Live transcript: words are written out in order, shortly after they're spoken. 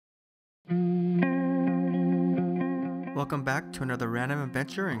Welcome back to another random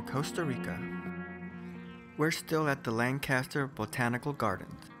adventure in Costa Rica. We're still at the Lankester Botanical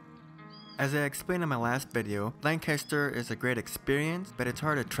Gardens. As I explained in my last video, Lankester is a great experience, but it's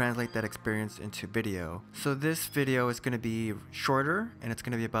hard to translate that experience into video. So this video is going to be shorter and it's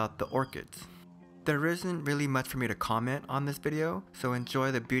going to be about the orchids. There isn't really much for me to comment on this video, so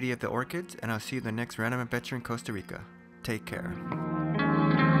enjoy the beauty of the orchids and I'll see you in the next random adventure in Costa Rica. Take care.